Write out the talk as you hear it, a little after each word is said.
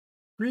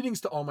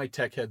Greetings to all my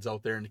tech heads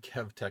out there in the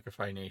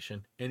KevTechify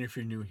nation, and if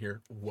you're new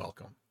here,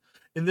 welcome.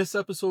 In this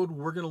episode,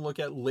 we're going to look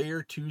at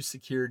Layer 2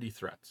 security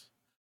threats.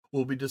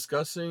 We'll be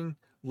discussing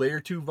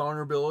Layer 2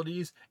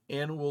 vulnerabilities,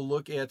 and we'll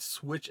look at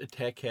switch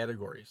attack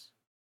categories.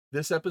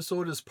 This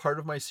episode is part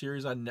of my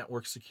series on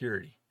network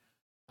security.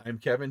 I'm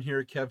Kevin here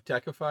at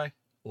KevTechify.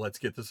 Let's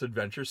get this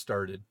adventure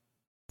started.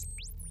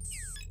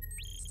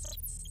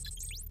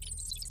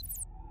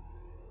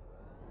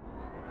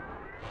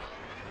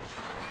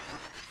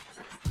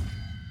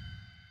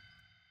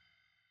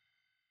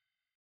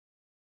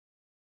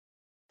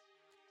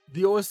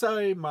 The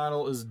OSI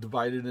model is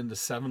divided into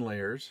 7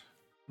 layers,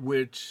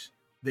 which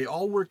they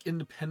all work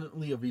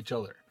independently of each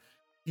other.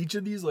 Each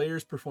of these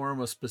layers perform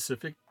a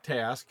specific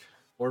task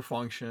or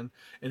function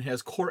and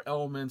has core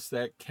elements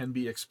that can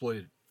be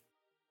exploited.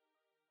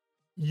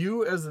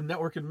 You, as the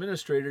network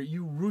administrator,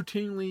 you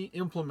routinely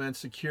implement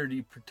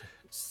security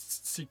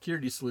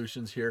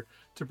solutions here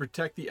to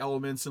protect the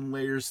elements in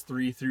layers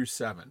 3 through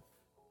 7.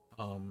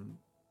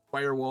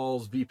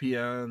 Firewalls,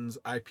 VPNs,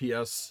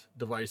 IPS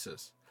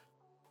devices.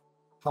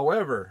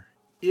 However,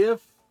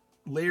 if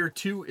layer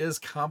 2 is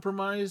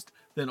compromised,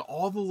 then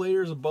all the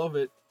layers above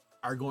it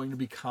are going to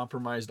be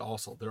compromised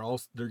also.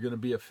 They're going to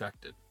be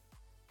affected.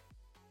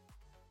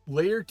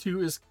 Layer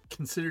 2 is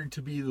considered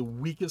to be the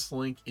weakest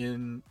link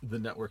in the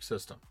network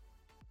system.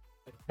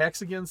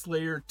 Attacks against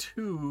layer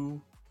 2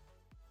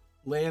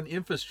 LAN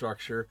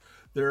infrastructure,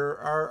 there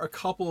are a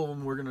couple of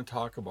them we're going to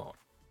talk about.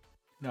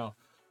 Now,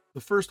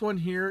 the first one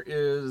here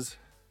is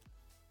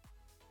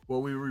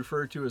what we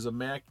refer to as a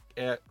MAC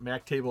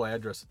table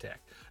address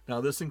attack.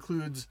 Now, this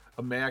includes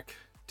a MAC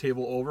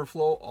table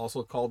overflow,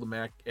 also called the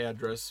MAC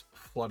address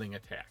flooding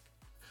attack.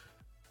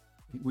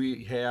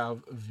 We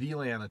have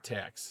VLAN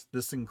attacks.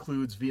 This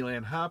includes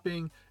VLAN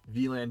hopping,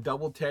 VLAN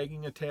double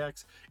tagging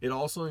attacks. It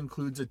also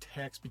includes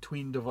attacks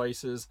between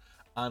devices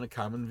on a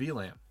common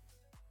VLAN.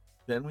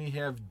 Then we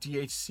have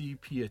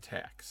DHCP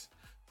attacks.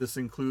 This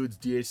includes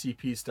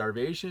DHCP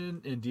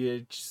starvation and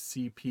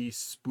DHCP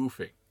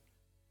spoofing.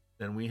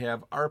 Then we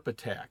have ARP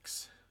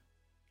attacks.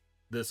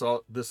 This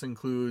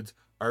includes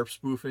ARP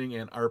spoofing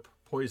and ARP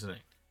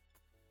poisoning.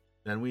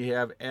 Then we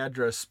have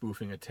address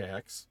spoofing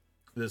attacks.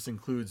 This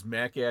includes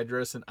MAC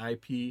address and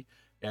IP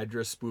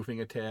address spoofing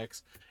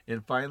attacks.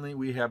 And finally,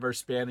 we have our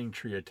spanning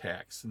tree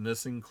attacks. And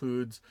this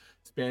includes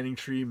spanning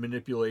tree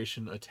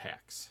manipulation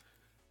attacks.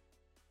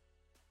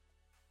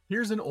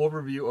 Here's an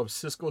overview of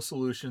Cisco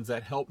solutions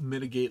that help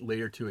mitigate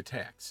layer 2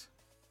 attacks.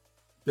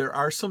 There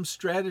are some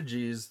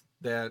strategies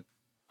that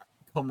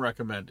come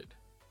recommended.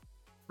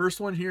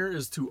 First one here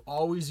is to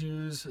always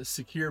use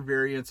secure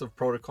variants of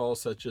protocols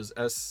such as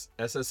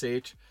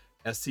SSH,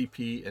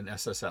 SCP, and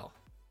SSL.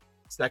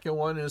 Second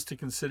one is to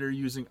consider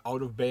using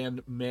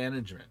out-of-band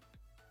management.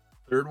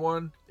 Third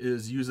one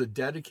is use a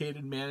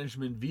dedicated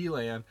management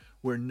VLAN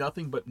where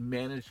nothing but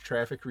managed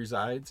traffic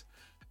resides.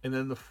 And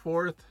then the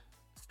fourth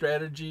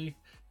strategy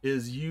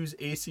is use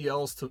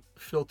ACLs to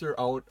filter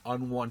out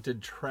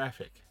unwanted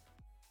traffic.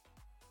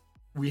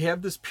 We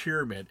have this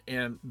pyramid,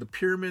 and the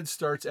pyramid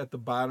starts at the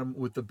bottom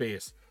with the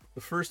base.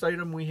 The first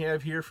item we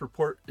have here for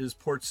port is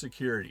port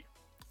security.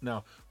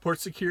 Now, port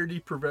security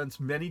prevents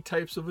many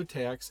types of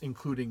attacks,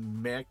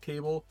 including MAC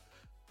table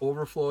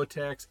overflow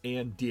attacks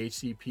and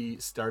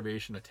DHCP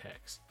starvation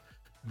attacks.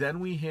 Then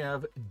we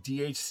have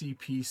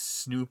DHCP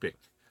snooping.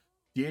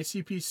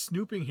 DHCP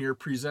snooping here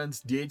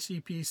presents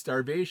DHCP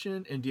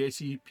starvation and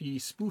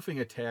DHCP spoofing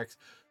attacks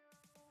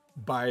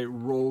by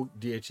rogue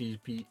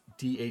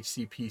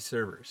DHCP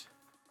servers.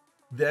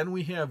 Then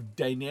we have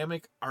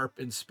dynamic ARP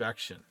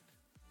inspection.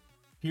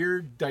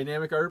 Here,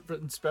 dynamic ARP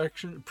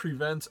inspection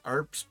prevents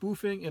ARP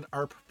spoofing and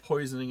ARP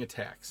poisoning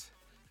attacks.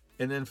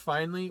 And then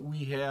finally,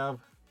 we have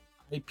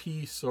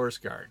IP source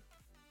guard.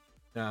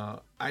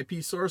 Now,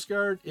 IP source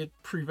guard, it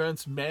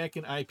prevents MAC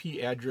and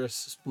IP address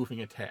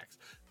spoofing attacks.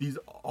 These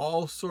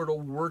all sort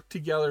of work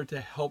together to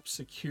help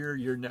secure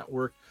your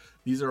network.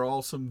 These are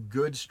all some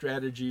good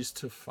strategies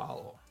to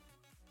follow.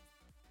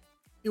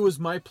 It was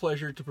my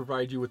pleasure to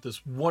provide you with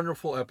this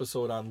wonderful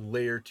episode on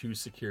Layer 2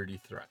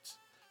 security threats.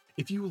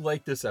 If you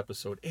like this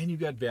episode and you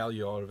got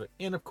value out of it,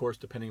 and of course,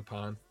 depending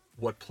upon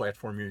what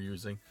platform you're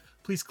using,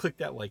 please click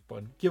that like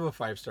button, give a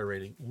 5-star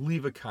rating,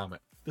 leave a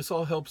comment. This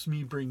all helps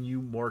me bring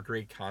you more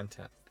great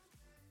content.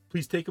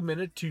 Please take a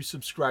minute to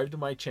subscribe to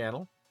my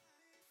channel.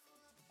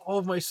 All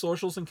of my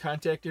socials and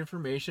contact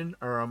information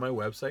are on my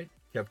website,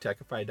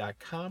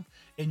 KevTechify.com,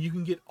 and you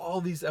can get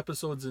all these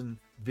episodes in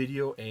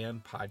video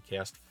and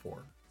podcast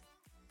form.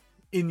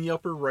 In the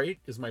upper right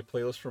is my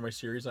playlist for my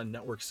series on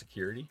network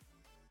security.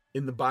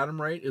 In the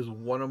bottom right is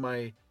one of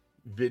my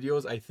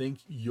videos I think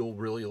you'll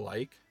really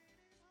like.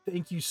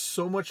 Thank you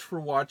so much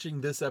for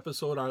watching this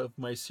episode of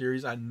my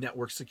series on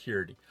network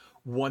security.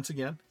 Once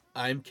again,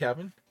 I'm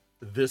Kevin.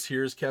 This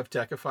here is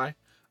KevTechify.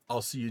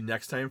 I'll see you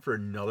next time for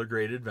another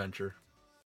great adventure.